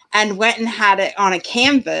and went and had it on a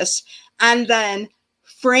canvas and then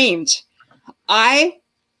framed. I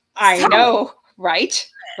know, right?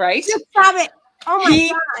 Right? Just stop it. Oh my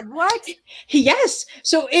God, what? Yes.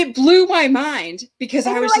 So it blew my mind because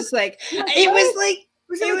I was just like, it's like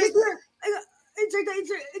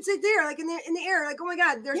there, like in the air, like, oh my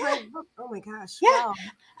God, there's my book. Oh my gosh. Yeah. Wow.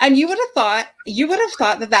 And you would have thought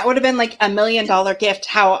that would have been like $1 million gift.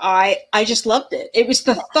 How I just loved it. It was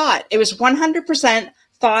the thought. It was 100%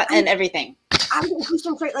 thought and everything. I'm getting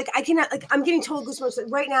goosebumps, right? Like I cannot, like I'm getting total goosebumps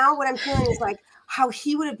right now. What I'm feeling is like how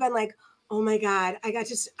he would have been like, Oh my God.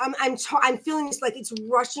 I'm feeling this like it's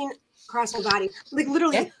rushing across my body. Like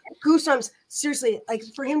literally goosebumps. Seriously, like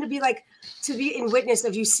for him to be in witness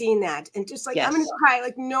of you seeing that. And just like, I'm going to cry,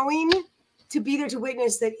 like knowing to be there to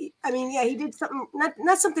witness that. He did something,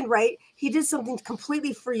 not something right. He did something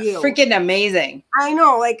completely for you. Freaking amazing. I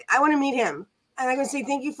know. Like I want to meet him. And I'm going to say,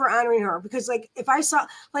 thank you for honoring her. Because like, if I saw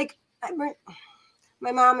like,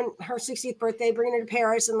 my mom and her 60th birthday, bringing her to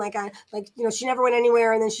Paris, and she never went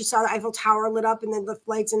anywhere, and then she saw the Eiffel Tower lit up, and then the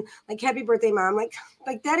lights, and like, happy birthday, Mom, like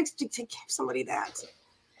that. To give somebody that,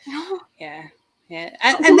 you know? Yeah.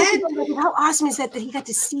 And then how awesome is that he got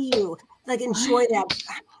to see you, like enjoy that,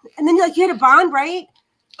 and then like you had a bond, right?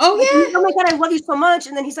 Oh yeah. Oh my God, I love you so much,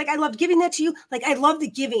 and then he's like, I love giving that to you. Like I love the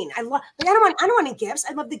giving. I don't want any gifts.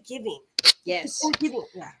 I love the giving. Yes. Giving.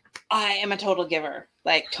 Yeah. I am a total giver,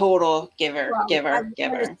 like total giver. I've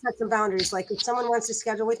set some boundaries. Like if someone wants to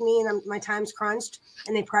schedule with me and my time's crunched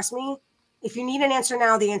and they press me, if you need an answer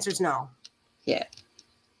now, the answer is no. Yeah.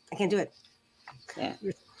 I can't do it. Yeah.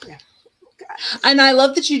 Yeah. And I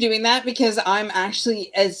love that you're doing that, because I'm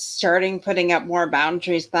actually starting putting up more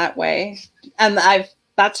boundaries that way. And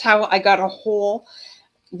that's how I got a whole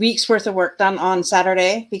week's worth of work done on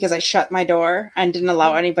Saturday, because I shut my door and didn't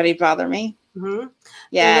allow anybody to bother me. Mm-hmm.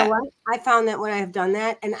 Yeah. You know what? I found that when I have done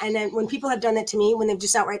that, and then when people have done that to me, when they've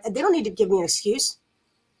just outright, they don't need to give me an excuse.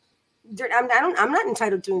 I'm not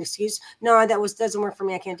entitled to an excuse. No, doesn't work for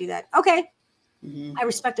me. I can't do that. Okay. Mm-hmm. I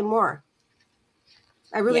respect them more.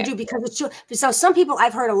 I really do, because it's true. So some people,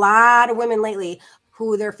 I've heard a lot of women lately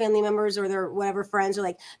who their family members or their whatever friends are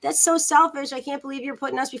like, that's so selfish. I can't believe you're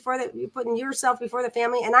putting you're putting yourself before the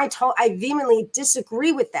family. And I vehemently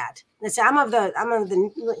disagree with that. I'm of the, I don't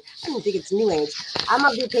think it's new age. I'm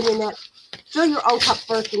of the opinion that fill your own cup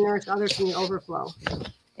first and nourish others from your overflow.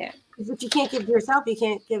 Yeah. Because if you can't give to yourself, you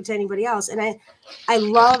can't give to anybody else. And I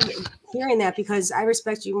love hearing that, because I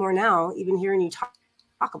respect you more now, even hearing you talk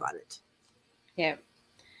about it. Yeah.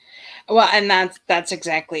 Well, and that's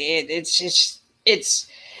exactly it.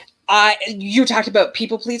 You talked about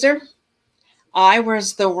people pleaser. I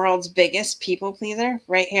was the world's biggest people pleaser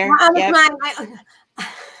right here.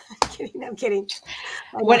 I'm kidding.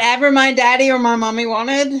 Whatever my daddy or my mommy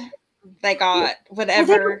wanted, they got.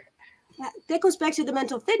 Whatever. That goes back to the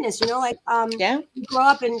mental fitness, you grow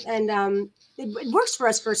up and it works for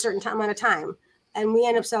us for a certain amount of time. And we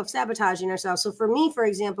end up self-sabotaging ourselves. So for me, for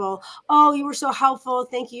example, oh, you were so helpful.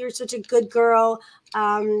 Thank you. You're such a good girl.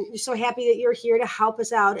 You're so happy that you're here to help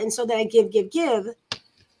us out. And so that I give.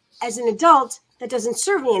 As an adult, that doesn't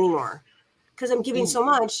serve me anymore, because I'm giving so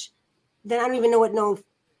much that I don't even know what no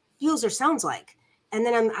feels or sounds like. And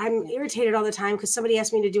then I'm irritated all the time because somebody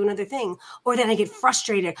asked me to do another thing, or then I get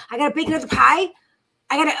frustrated. I got to bake another pie.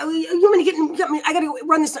 I gotta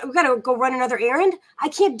run this. We gotta go run another errand. I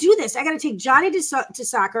can't do this. I gotta take Johnny to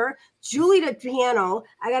soccer, Julie to piano.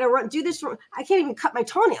 I gotta do this I can't even cut my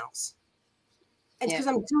toenails. It's because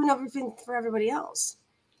I'm doing everything for everybody else.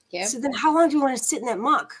 Yeah. So then, how long do you want to sit in that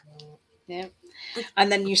muck? Yeah.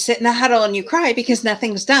 And then you sit in a huddle and you cry because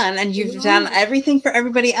nothing's done, and you've done everything for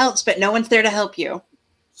everybody else, but no one's there to help you.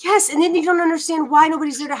 Yes, and then you don't understand why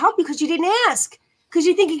nobody's there to help you, because you didn't ask, because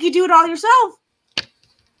you think you could do it all yourself.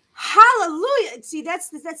 Hallelujah. See,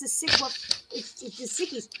 that's a sick one. It's the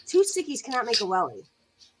sickies. Two sickies cannot make a wellie.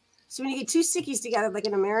 So when you get two sickies together, like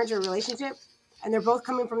in a marriage or a relationship, and they're both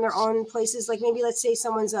coming from their own places, like maybe let's say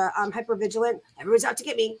someone's hyper vigilant, everyone's out to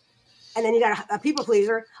get me, and then you got a people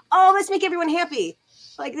pleaser. Oh, let's make everyone happy.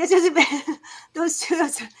 Like this doesn't. Those two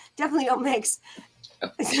definitely don't mix.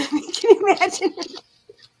 Can you imagine?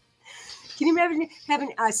 Can you imagine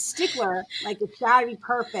having a stickler, like it's got to be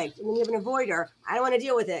perfect, and then you have an avoider? I don't want to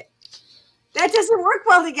deal with it. That doesn't work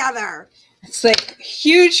well together. It's like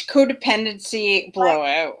huge codependency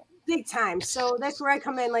blowout. Big time. So that's where I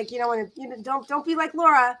come in. Like, don't be like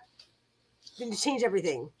Laura. Then you change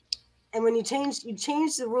everything. And when you change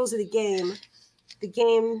the rules of the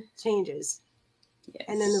game changes. Yes.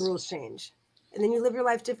 And then the rules change. And then you live your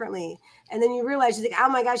life differently. And then you realize, you think, oh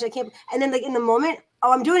my gosh, I can't. And then like in the moment,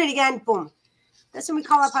 oh, I'm doing it again. Boom. That's when we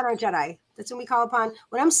call upon our Jedi. That's when we call upon,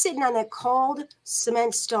 when I'm sitting on that cold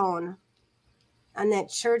cement stone on that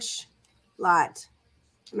church lot,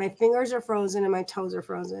 my fingers are frozen and my toes are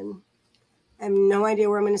frozen. I have no idea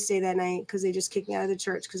where I'm going to stay that night, because they just kicked me out of the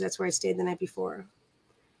church, because that's where I stayed the night before.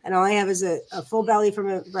 And all I have is a full belly from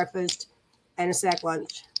a breakfast and a sack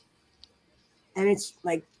lunch. And it's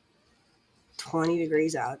like 20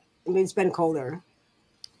 degrees out. I mean, it's been colder.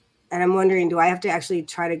 And I'm wondering, do I have to actually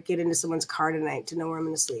try to get into someone's car tonight to know where I'm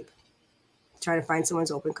going to sleep? Try to find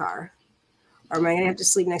someone's open car. Or am I going to have to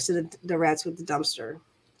sleep next to the rats with the dumpster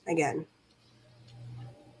again?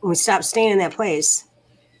 when we stop staying in that place,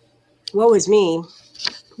 woe is me,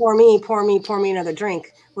 pour me another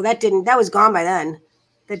drink. Well, that was gone by then.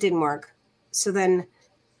 That didn't work. So then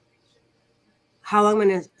how long am I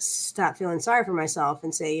going to stop feeling sorry for myself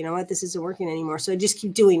and say, you know what, this isn't working anymore. So I just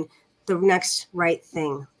keep doing the next right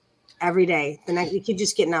thing every day. You keep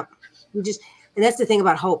just getting up. And that's the thing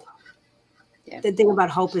about hope. Yeah. The thing about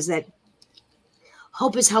hope is that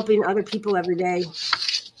hope is helping other people every day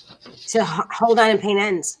to hold on and pain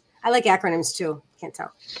ends. I like acronyms too. Can't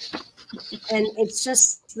tell. And it's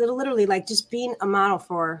just literally like just being a model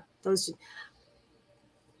for those.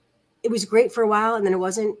 It was great for a while and then it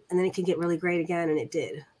wasn't. And then it could get really great again. And it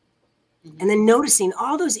did. Mm-hmm. And then noticing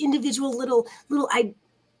all those individual little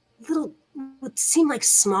what seem like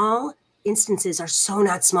small instances are so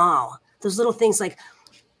not small. Those little things like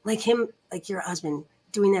him, like your husband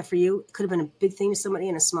doing that for you, it could have been a big thing to somebody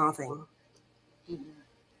and a small thing. Mm-hmm.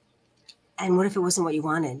 And what if it wasn't what you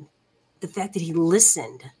wanted? The fact that he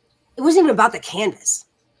listened. It wasn't even about the canvas.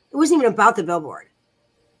 It wasn't even about the billboard.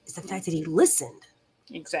 It's the fact that he listened.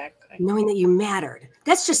 Exactly. Knowing that you mattered.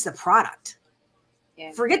 That's just the product.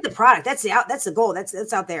 Yeah. Forget the product. That's the goal.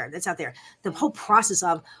 That's out there. That's out there. The whole process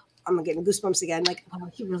of, I'm getting goosebumps again. Like, oh,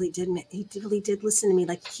 he really did listen to me.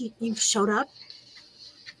 Like you showed up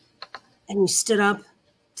and you stood up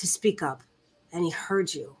to speak up and he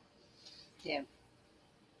heard you. Yeah.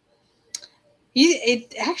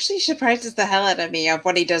 It actually surprises the hell out of me of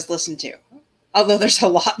what he does listen to. Although there's a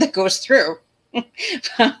lot that goes through.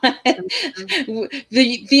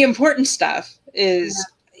 the important stuff is,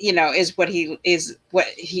 is what he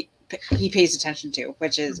pays attention to,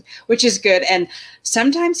 which is good. And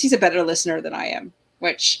sometimes he's a better listener than I am,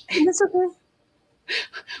 which that's okay.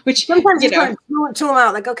 Which sometimes you know, to him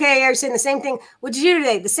out like, okay, you're saying the same thing. What did you do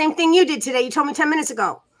today? The same thing you did today. You told me 10 minutes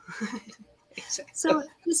ago. Exactly. So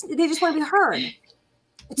they just want to be heard. I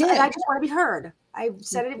just want to be heard. I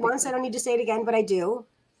said it once. I don't need to say it again, but I do,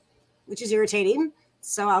 which is irritating.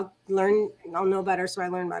 So I'll know better. So I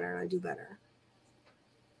learn better and I do better.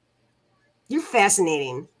 You're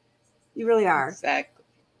fascinating. You really are. Exactly.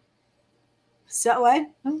 So what?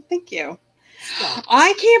 Oh, thank you.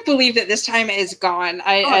 I can't believe that this time is gone.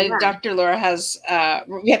 Dr. Laura has,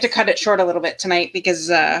 we have to cut it short a little bit tonight because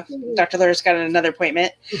Dr. Laura's got another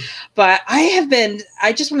appointment. But I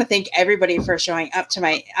just want to thank everybody for showing up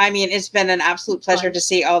tonight. I mean, it's been an absolute pleasure to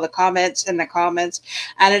see all the comments in the comments.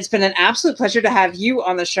 And it's been an absolute pleasure to have you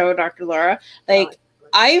on the show, Dr. Laura.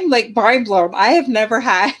 I'm like mind blown. I have never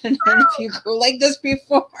had an interview go like this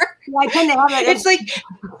before. Yeah, I tend to have it. It's like,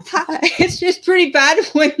 it's just pretty bad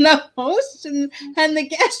when the host and the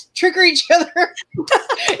guests trigger each other.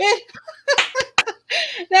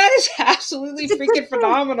 That is absolutely freaking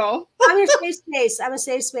phenomenal. I'm your safe space. I'm a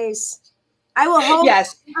safe space. I will hold.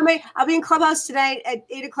 Yes. I'll be in Clubhouse tonight at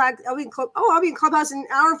 8:00. I'll be in Clubhouse in an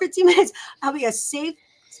hour and 15 minutes. I'll be a safe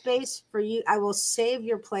space for you. I will save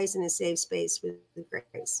your place in a safe space with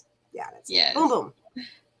grace. Yeah, that's boom boom.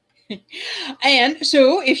 And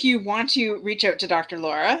so if you want to reach out to Dr.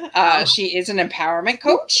 Laura, she is an empowerment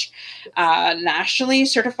coach, nationally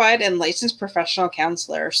certified and licensed professional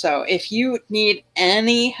counselor. So if you need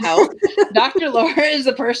any help, Dr. Laura is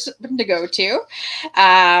the person to go to.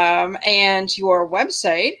 And your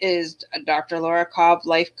website is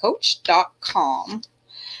drlauracoblifecoach.com.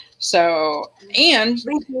 So, and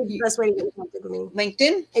LinkedIn is the best way to get in contact with me.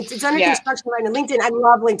 LinkedIn? It's under construction right now. LinkedIn, I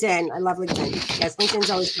love LinkedIn. Yes,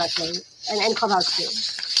 LinkedIn's always the best way. And Clubhouse too.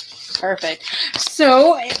 Perfect.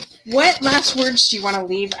 So, what last words do you want to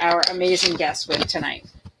leave our amazing guests with tonight?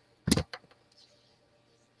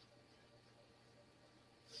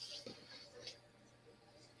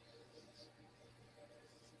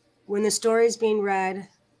 When the story's being read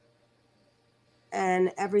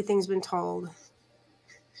and everything's been told,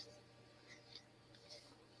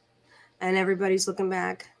 and everybody's looking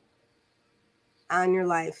back on your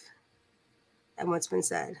life and what's been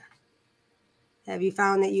said, have you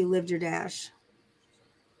found that you lived your dash?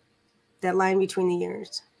 That line between the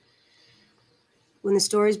years. When the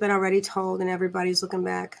story's been already told and everybody's looking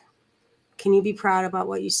back, can you be proud about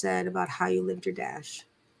what you said about how you lived your dash?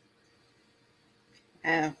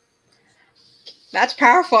 Oh, that's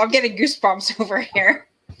powerful. I'm getting goosebumps over here.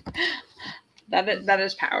 That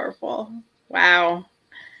is powerful. Wow.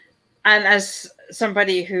 And as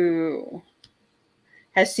somebody who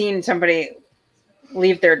has seen somebody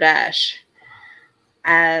leave their dash,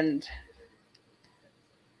 and,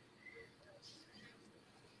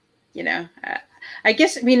 I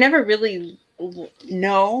guess we never really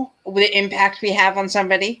know the impact we have on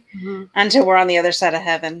somebody until we're on the other side of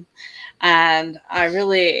heaven. And I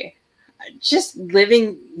really, just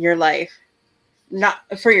living your life,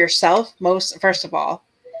 not for yourself, first of all,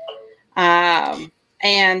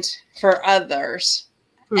 and for others,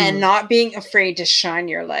 and not being afraid to shine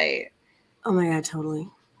your light. Oh my God, totally.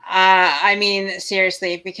 I mean,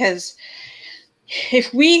 seriously, because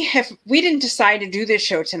if we didn't decide to do this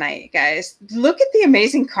show tonight, guys, look at the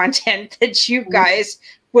amazing content that you guys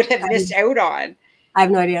would have missed out on. I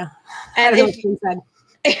have no idea. And I don't know what you said.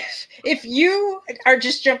 If you are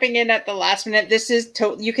just jumping in at the last minute, this is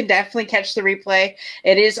you can definitely catch the replay.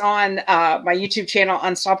 It is on my YouTube channel,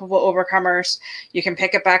 Unstoppable Overcomers. You can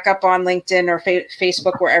pick it back up on LinkedIn or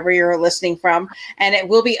Facebook, wherever you're listening from, and it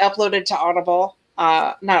will be uploaded to Audible.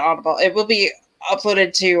 Not Audible. It will be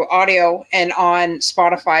uploaded to audio and on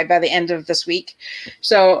Spotify by the end of this week.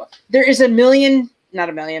 So there is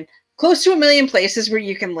close to a million places where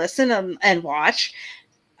you can listen and watch.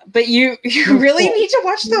 But you really need to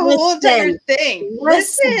watch the whole entire thing.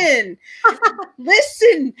 Listen,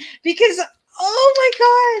 because oh my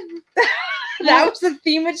God, that was the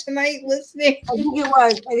theme of tonight. Listening. I think it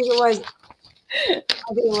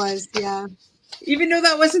was. Yeah. Even though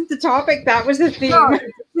that wasn't the topic, that was the theme. No,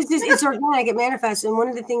 it's organic. It manifests. And one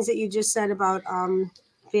of the things that you just said about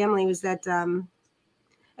family was that and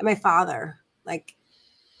my father, like,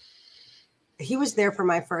 he was there for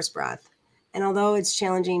my first breath. And although it's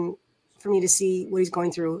challenging for me to see what he's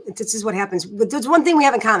going through, this is what happens. But there's one thing we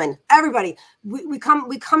have in common. Everybody, we're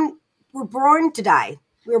born to die.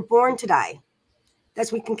 We were born to die.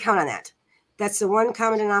 We can count on that. That's the one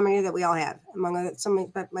common denominator that we all have, among other,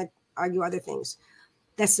 some that might argue other things.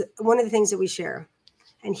 That's one of the things that we share.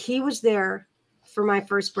 And he was there for my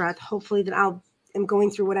first breath. Hopefully that I am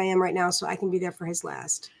going through what I am right now, so I can be there for his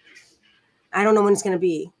last. I don't know when it's going to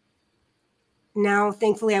be. Now,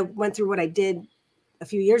 thankfully, I went through what I did a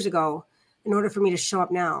few years ago in order for me to show up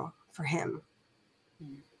now for him,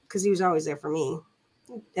 because he was always there for me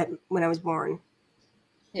when I was born.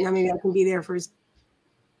 Yeah. Now maybe I can be there for his.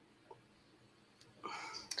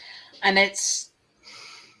 And it's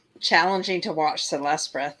challenging to watch the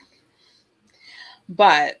last breath.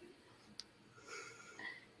 But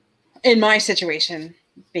in my situation,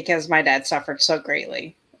 because my dad suffered so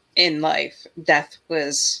greatly in life, death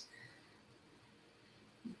was...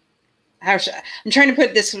 I'm trying to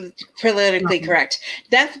put this politically correct.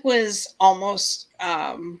 Death was almost,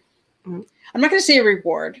 I'm not going to say a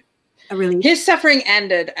reward. His suffering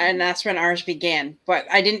ended, and that's when ours began. But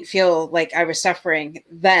I didn't feel like I was suffering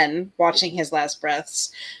then, watching his last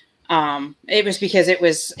breaths. It was because it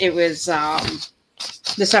was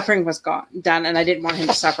the suffering was done, and I didn't want him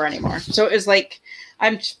to suffer anymore. So it was like,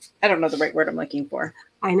 I don't know the right word I'm looking for.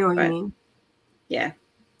 I know what you mean. Yeah.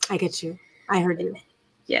 I get you. I heard you.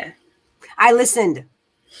 Yeah. I listened.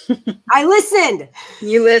 You listened.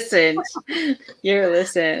 You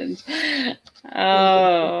listened.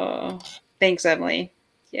 Oh, thanks, Emily.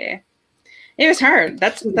 Yeah. It was hard.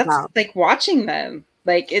 That's like watching them.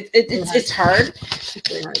 Like it's hard. It's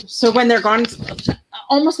really hard. So when they're gone,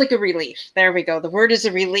 almost like a relief. There we go. The word is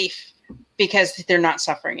a relief, because they're not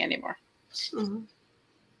suffering anymore. Mm-hmm.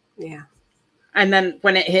 Yeah. And then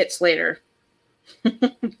when it hits later,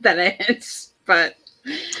 then it hits. But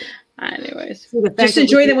anyways, just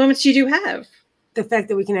enjoy the moments you do have. The fact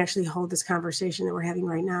that we can actually hold this conversation that we're having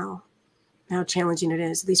right now, how challenging it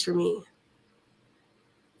is, at least for me.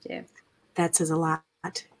 Yeah. That says a lot,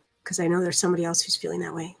 because I know there's somebody else who's feeling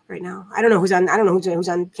that way right now. I don't know who's on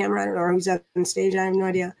camera. I don't know who's on stage. I have no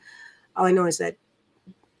idea. All I know is that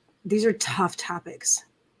these are tough topics,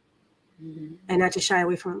 and not to shy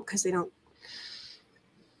away from them, because they don't.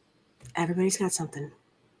 Everybody's got something.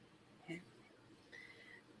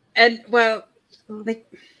 And well,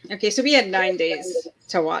 okay, so we had 9 days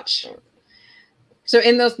to watch. So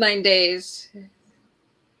in those 9 days,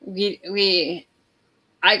 we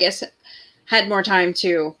I guess had more time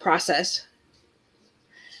to process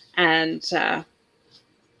and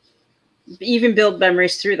even build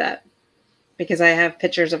memories through that, because I have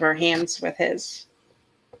pictures of our hands with his,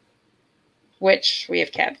 which we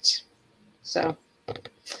have kept. So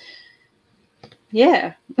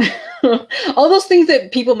yeah. All those things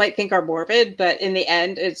that people might think are morbid, but in the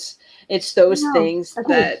end, it's those things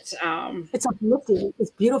that it's uplifting.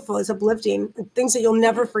 It's beautiful. It's uplifting. Things that you'll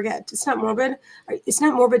never forget. It's not morbid. It's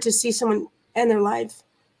not morbid to see someone end their life.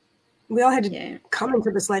 We all had to come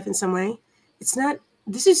into this life in some way. It's not.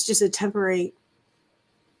 This is just a temporary.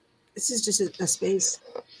 This is just a space.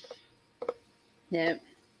 Yeah.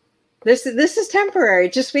 This is temporary.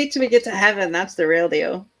 Just wait till we get to heaven. That's the real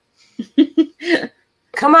deal.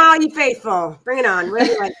 Come on, you faithful. Bring it on.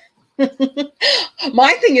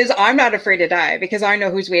 My thing is, I'm not afraid to die, because I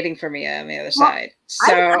know who's waiting for me on the other side. So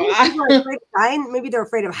people are afraid of dying. Maybe they're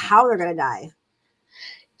afraid of how they're going to die.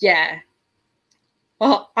 Yeah.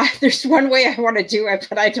 Well, there's one way I want to do it,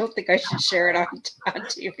 but I don't think I should share it on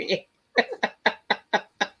TV.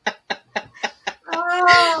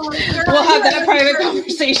 Oh, we'll have that private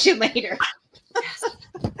conversation later. Yes.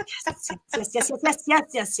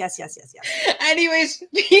 Anyways,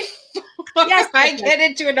 before I get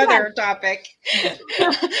into another topic,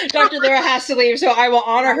 Dr. Laura has to leave, so I will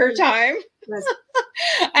honor her time.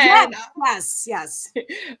 And, yes.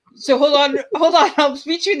 So hold on. I'll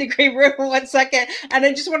meet you in the green room in 1 second. And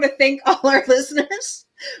I just want to thank all our listeners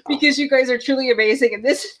because you guys are truly amazing. And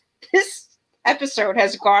this episode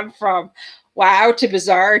has gone from wow to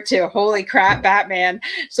bizarre to holy crap, Batman.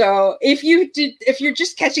 So if you're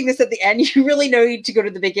just catching this at the end, you really need to go to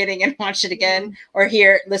the beginning and watch it again or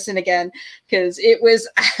listen again, because it was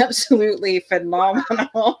absolutely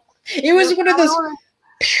phenomenal. It was one of those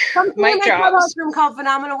mic drops. Room called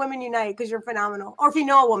Phenomenal Women Unite, because you're phenomenal. Or if you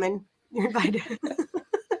know a woman, you're invited.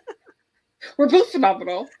 We're both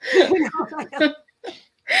phenomenal.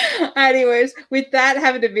 Anyways, with that,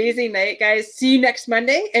 have an amazing night, guys. See you next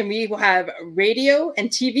Monday, and we will have Radio and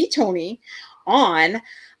TV Tony on.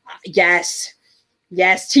 Yes,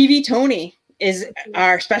 TV Tony is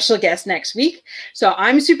our special guest next week. So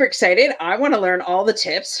I'm super excited. I want to learn all the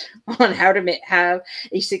tips on how to have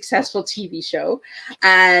a successful TV show.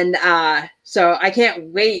 And so I can't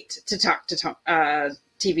wait to talk to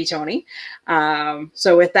TV Tony.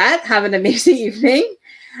 So with that, have an amazing evening.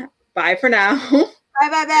 Bye for now.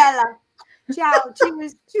 Bye, Bella. Ciao.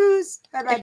 Cheers. Bye-bye.